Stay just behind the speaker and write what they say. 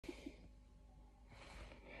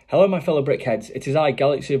Hello my fellow Brickheads, it is I,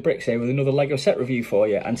 Galaxy of Bricks here with another LEGO set review for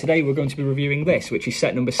you, and today we're going to be reviewing this, which is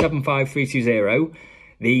set number 75320,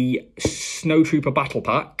 the Snowtrooper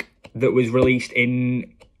Battlepack that was released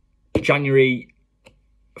in January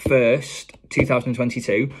 1st,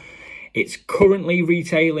 2022. It's currently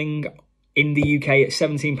retailing in the UK at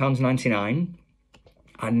 £17.99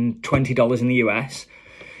 and $20 in the US.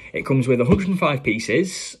 It comes with 105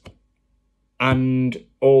 pieces and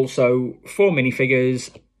also 4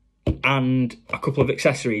 minifigures and a couple of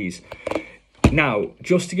accessories. Now,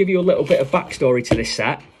 just to give you a little bit of backstory to this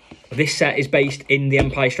set is based in The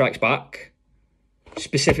Empire Strikes Back.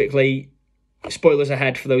 Specifically, spoilers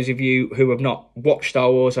ahead for those of you who have not watched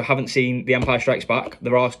Star Wars or haven't seen The Empire Strikes Back.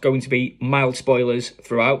 There are going to be mild spoilers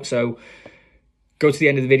throughout, so go to the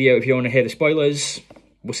end of the video if you want to hear the spoilers.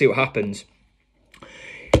 We'll see what happens.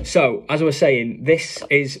 So, as I was saying, this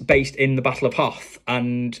is based in the Battle of Hoth,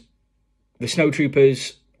 and the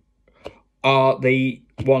Snowtroopers are the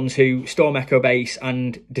ones who storm Echo Base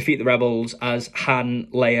and defeat the rebels as Han,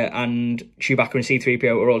 Leia and Chewbacca and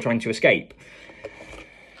C-3PO are all trying to escape.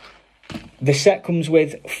 The set comes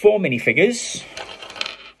with 4 minifigures,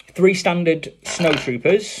 3 standard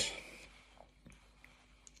Snowtroopers,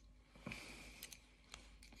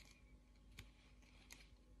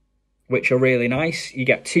 which are really nice. You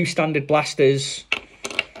get 2 standard blasters,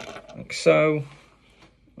 like so.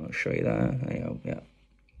 I'll show you there. There you go, yeah.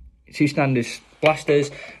 2 standard blasters,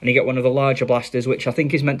 and you get one of the larger blasters, which I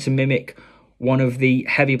think is meant to mimic one of the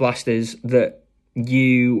heavy blasters that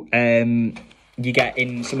you get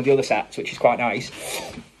in some of the other sets, which is quite nice.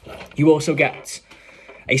 You also get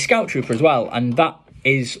a Scout Trooper as well, and that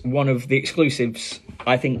is one of the exclusives,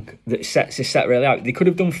 I think, that sets this set really out. They could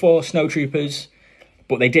have done 4 Snowtroopers,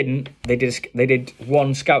 but they didn't. They did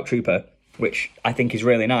 1 Scout Trooper, which I think is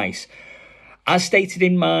really nice. As stated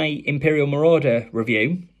in my Imperial Marauder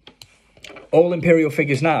review, all Imperial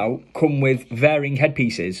figures now come with varying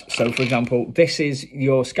headpieces. So, for example, this is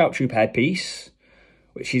your Scout Trooper headpiece,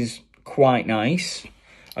 which is quite nice.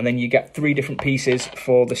 And then you get 3 different pieces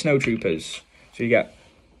for the Snowtroopers. So you get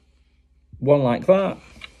one like that,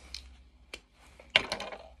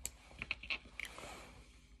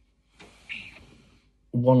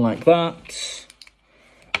 one like that,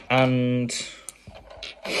 and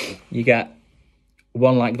you get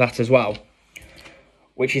one like that as well,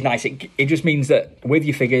 which is nice. It just means that with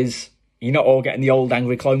your figures, you're not all getting the old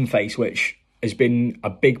angry clone face, which has been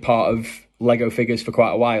a big part of LEGO figures for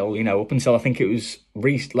quite a while, you know, up until I think it was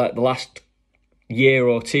like the last year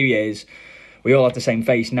or 2 years, we all had the same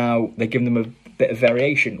face. Now they're giving them a bit of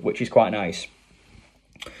variation, which is quite nice.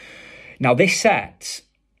 Now this set,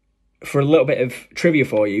 for a little bit of trivia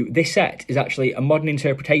for you, this set is actually a modern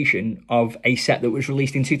interpretation of a set that was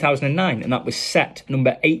released in 2009, and that was set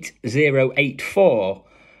number 8084,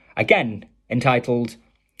 again entitled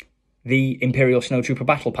the Imperial Snowtrooper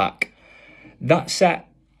Battlepack. That set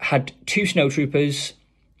had 2 Snowtroopers,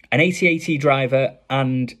 an AT-AT driver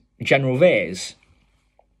and General Veers,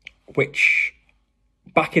 which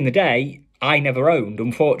back in the day I never owned,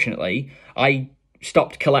 unfortunately. I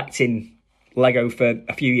stopped collecting LEGO for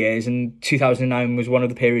a few years, and 2009 was one of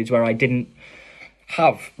the periods where I didn't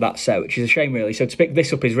have that set, which is a shame really. So to pick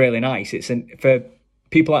this up is really nice. It's for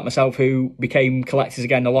people like myself who became collectors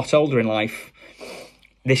again a lot older in life,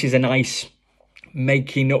 this is a nice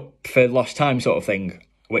making up for lost time sort of thing,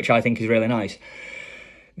 which I think is really nice.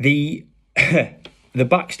 The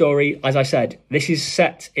backstory, as I said, this is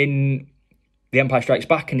set in The Empire Strikes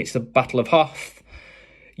Back, and it's the Battle of Hoth.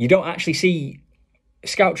 You don't actually see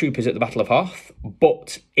Scout Troopers at the Battle of Hoth,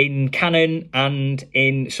 but in canon and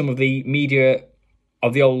in some of the media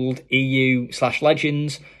of the old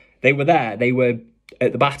EU/Legends, they were there. They were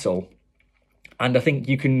at the battle, and I think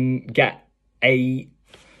you can get a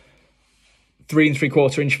 3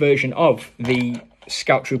 3/4 inch version of the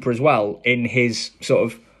Scout Trooper as well in his sort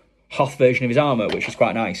of Hoth version of his armour, which is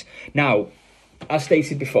quite nice. Now, as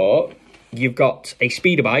stated before, you've got a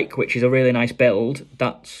speeder bike, which is a really nice build.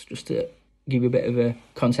 That's just to give you a bit of a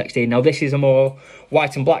context here. Now, this is a more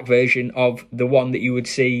white and black version of the one that you would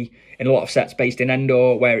see in a lot of sets based in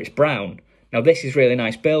Endor, where it's brown. Now, this is really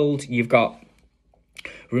nice build. You've got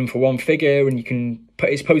room for 1 figure, and you can put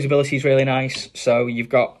his posability is really nice. So you've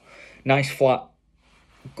got nice, flat,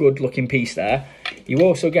 good-looking piece there. You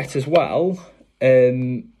also get as well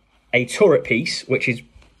a turret piece, which is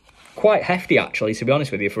quite hefty, actually, to be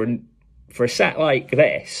honest with you. For a set like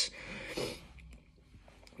this,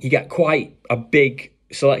 you get quite a big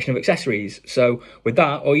selection of accessories. So with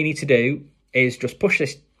that, all you need to do is just push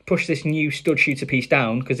this new stud shooter piece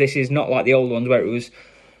down, because this is not like the old ones where it was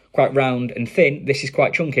quite round and thin. This is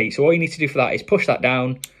quite chunky. So all you need to do for that is push that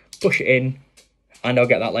down, push it in, and I'll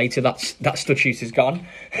get that later. That stud shooter's gone.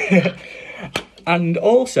 And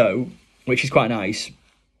also, which is quite nice,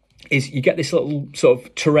 is you get this little sort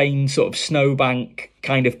of terrain, sort of snowbank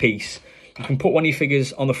kind of piece. You can put one of your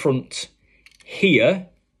figures on the front here,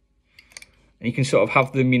 and you can sort of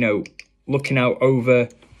have them, you know, looking out over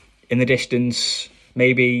in the distance.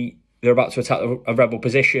 Maybe they're about to attack a rebel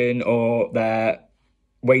position, or they're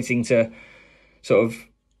waiting to sort of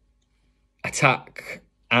attack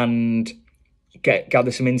and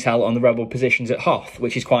gather some intel on the rebel positions at Hoth,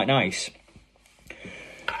 which is quite nice.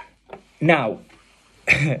 Now,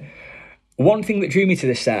 one thing that drew me to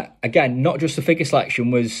this set, again, not just the figure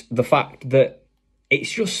selection, was the fact that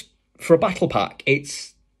it's just, for a battle pack,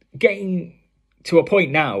 it's getting to a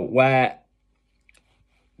point now where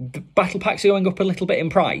the battle packs are going up a little bit in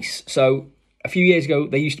price. So a few years ago,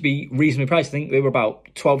 they used to be reasonably priced. I think they were about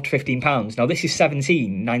 £12 to £15. Now this is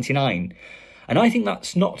 £17.99. And I think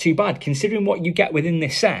that's not too bad, considering what you get within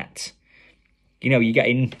this set. You know, you're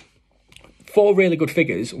getting 4 really good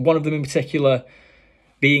figures, one of them in particular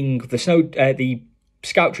being the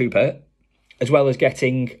Scout Trooper, as well as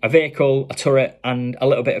getting a vehicle, a turret, and a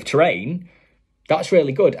little bit of terrain. That's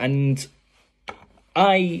really good. And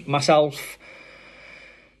I, myself,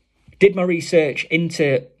 did my research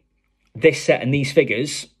into this set and these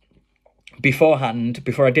figures beforehand,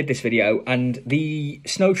 before I did this video, and the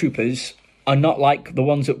Snowtroopers are not like the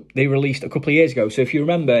ones that they released a couple of years ago. So if you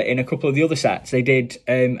remember, in a couple of the other sets, they did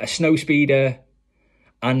a snow speeder,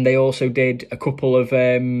 and they also did a couple of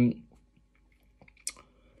I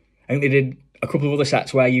think they did a couple of other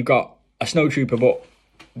sets where you got a Snowtrooper, but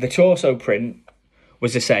the torso print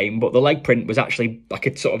was the same, but the leg print was actually like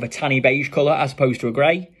a sort of a tanny beige colour as opposed to a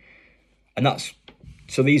grey. And that's,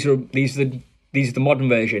 so these are the modern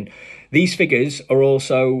version. These figures are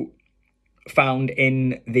also found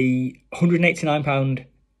in the £189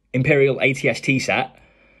 Imperial ATST set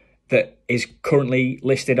that is currently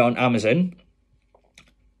listed on Amazon.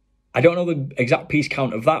 I don't know the exact piece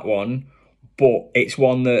count of that one, but it's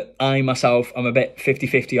one that I myself am a bit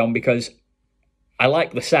 50-50 on, because I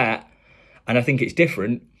like the set and I think it's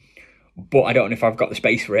different, but I don't know if I've got the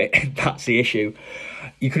space for it. That's the issue.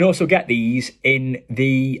 You can also get these in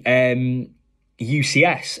the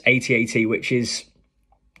UCS AT-AT, which is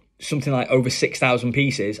something like over 6,000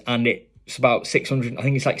 pieces, and it's about 600, I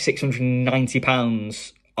think it's like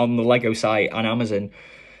 £690 on the Lego site on Amazon,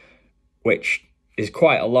 which is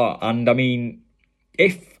quite a lot. And I mean,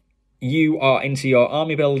 if you are into your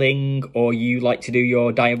army building, or you like to do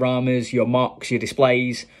your dioramas, your mocks, your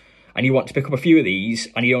displays, and you want to pick up a few of these,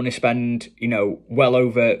 and you only spend, you know, well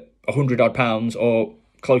over £100 odd or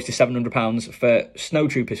close to £700 for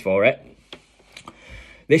Snowtroopers for it,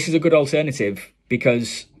 this is a good alternative,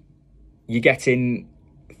 because you're getting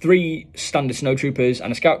 3 standard Snowtroopers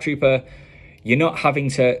and a Scout Trooper. You're not having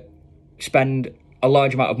to spend a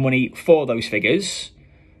large amount of money for those figures,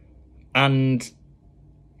 and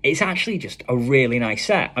it's actually just a really nice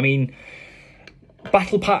set. I mean,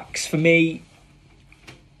 battle packs for me,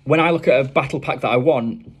 when I look at a battle pack that I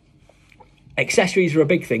want, accessories are a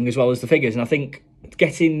big thing as well as the figures, and I think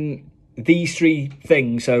getting these 3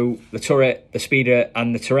 things, so the turret, the speeder,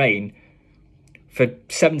 and the terrain, for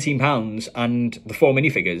 £17, and the 4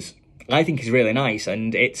 minifigures, I think is really nice.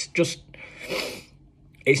 And it's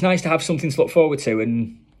nice to have something to look forward to.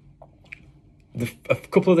 And a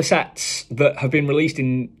couple of the sets that have been released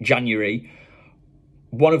in January,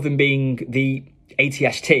 one of them being the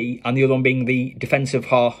ATST and the other one being the Defensive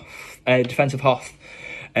Hoth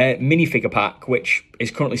minifigure pack, which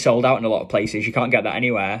is currently sold out in a lot of places. You can't get that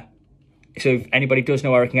anywhere. So if anybody does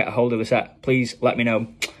know where I can get a hold of the set, please let me know.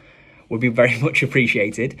 Would be very much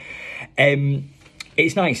appreciated.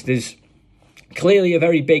 It's nice. There's clearly a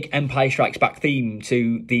very big Empire Strikes Back theme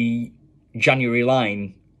to the January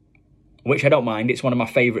line, which I don't mind. It's one of my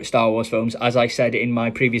favourite Star Wars films. As I said in my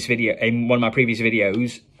previous video, in one of my previous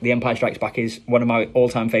videos, The Empire Strikes Back is one of my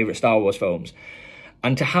all-time favourite Star Wars films.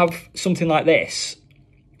 And to have something like this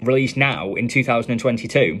released now in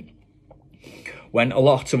 2022, when a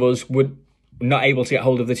lot of us were not able to get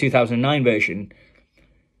hold of the 2009 version,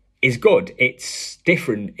 is good. It's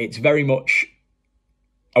different. It's very much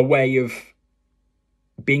a way of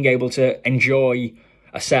being able to enjoy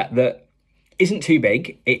a set that isn't too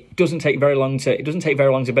big. It doesn't take very long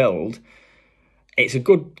to build. It's a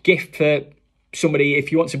good gift for somebody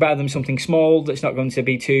if you want to buy them something small that's not going to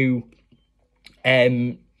be too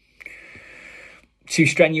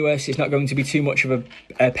strenuous. It's not going to be too much of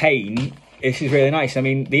a pain. This is really nice. I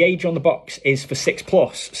mean, the age on the box is for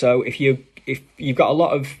 6+. So if you've got a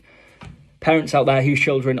lot of parents out there whose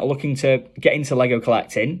children are looking to get into Lego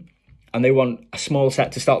collecting, and they want a small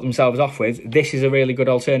set to start themselves off with, this is a really good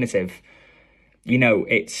alternative. You know,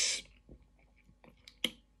 it's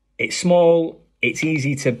small, it's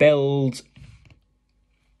easy to build,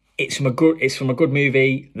 it's from a good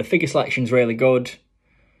movie, the figure selection's really good,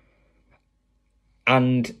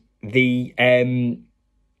 and the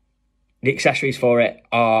accessories for it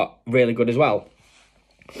are really good as well.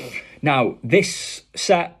 Now, this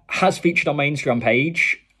set has featured on my Instagram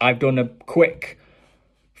page. I've done a quick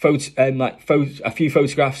a few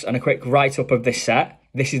photographs and a quick write-up of this set.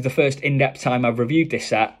 This is the first in-depth time I've reviewed this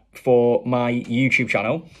set for my YouTube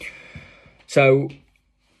channel. So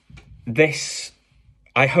this,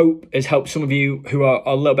 I hope, has helped some of you who are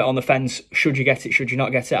a little bit on the fence. Should you get it? Should you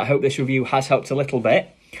not get it? I hope this review has helped a little bit,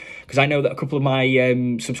 because I know that a couple of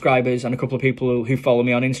my subscribers and a couple of people who follow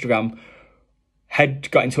me on Instagram had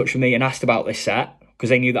got in touch with me and asked about this set because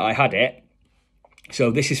they knew that I had it.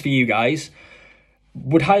 So this is for you guys.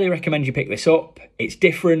 Would highly recommend you pick this up. It's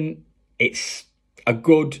different. It's a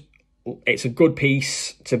good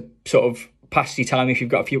piece to sort of pass your time if you've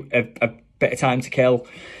got a bit of time to kill.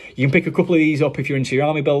 You can pick a couple of these up if you're into your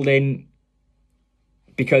army building,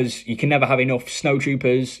 because you can never have enough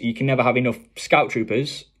snowtroopers. You can never have enough scout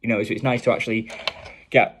troopers. You know, so it's nice to actually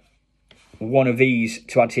get one of these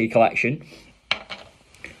to add to your collection.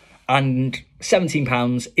 And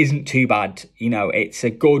 £17 isn't too bad. You know, it's a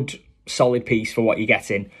good, solid piece for what you're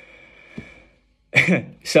getting.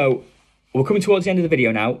 So we're coming towards the end of the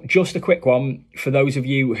video now. Just a quick one for those of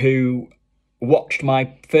you who watched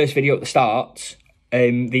my first video at the start,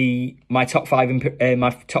 my top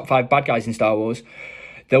five bad guys in Star Wars.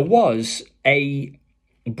 There was a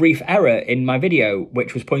brief error in my video,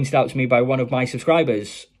 which was pointed out to me by one of my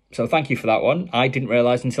subscribers. So thank you for that one. I didn't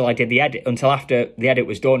realise until I did the edit, until after the edit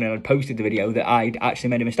was done and I'd posted the video, that I'd actually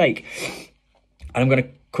made a mistake. And I'm going to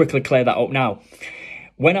quickly clear that up now.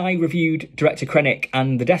 When I reviewed Director Krennic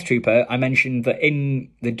and the Death Trooper, I mentioned that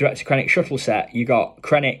in the Director Krennic shuttle set, you got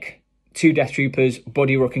Krennic, 2 Death Troopers,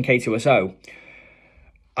 Buddy Rook and K2SO.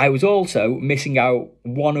 I was also missing out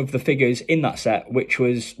one of the figures in that set, which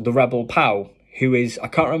was the Rebel Pow, who is, I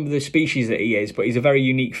can't remember the species that he is, but he's a very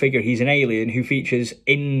unique figure. He's an alien who features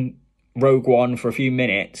in Rogue One for a few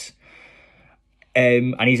minutes.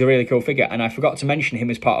 And he's a really cool figure. And I forgot to mention him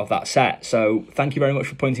as part of that set. So thank you very much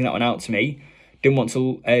for pointing that one out to me. Didn't want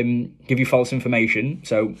to give you false information.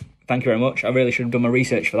 So thank you very much. I really should have done my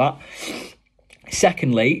research for that.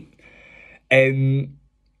 Secondly,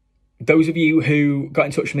 those of you who got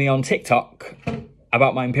in touch with me on TikTok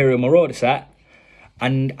about my Imperial Marauder set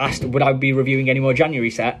and asked would I be reviewing any more January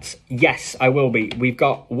sets, yes, I will be. We've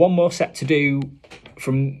got one more set to do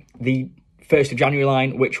from the 1st of January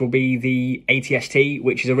line, which will be the ATST,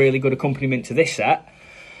 which is a really good accompaniment to this set.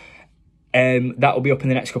 That will be up in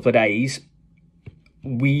the next couple of days.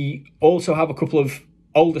 We also have a couple of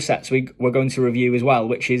older sets we're going to review as well,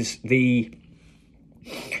 which is the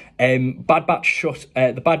Bad Batch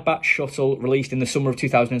shuttle released in the summer of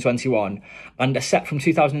 2021, and a set from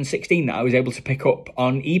 2016 that I was able to pick up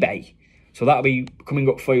on eBay. So that'll be coming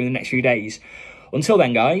up for you in the next few days. Until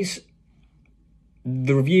then, guys,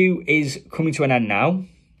 the review is coming to an end now.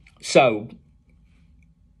 So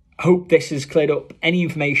hope this has cleared up any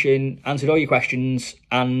information, answered all your questions,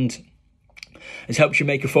 and has helped you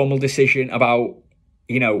make a formal decision about,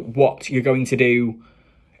 you know, what you're going to do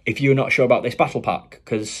if you're not sure about this battle pack,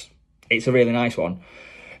 because it's a really nice one.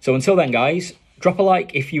 So until then, guys, drop a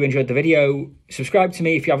like if you enjoyed the video, subscribe to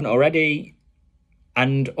me if you haven't already,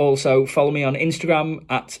 and also follow me on Instagram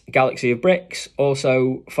at Galaxy of Bricks.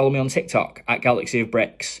 Also follow me on TikTok at Galaxy of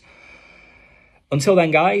Bricks. Until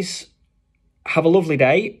then, guys, have a lovely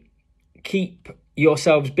day. Keep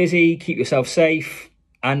yourselves busy, keep yourself safe,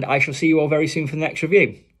 and I shall see you all very soon for the next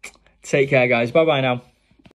review. Take care, guys. Bye-bye now.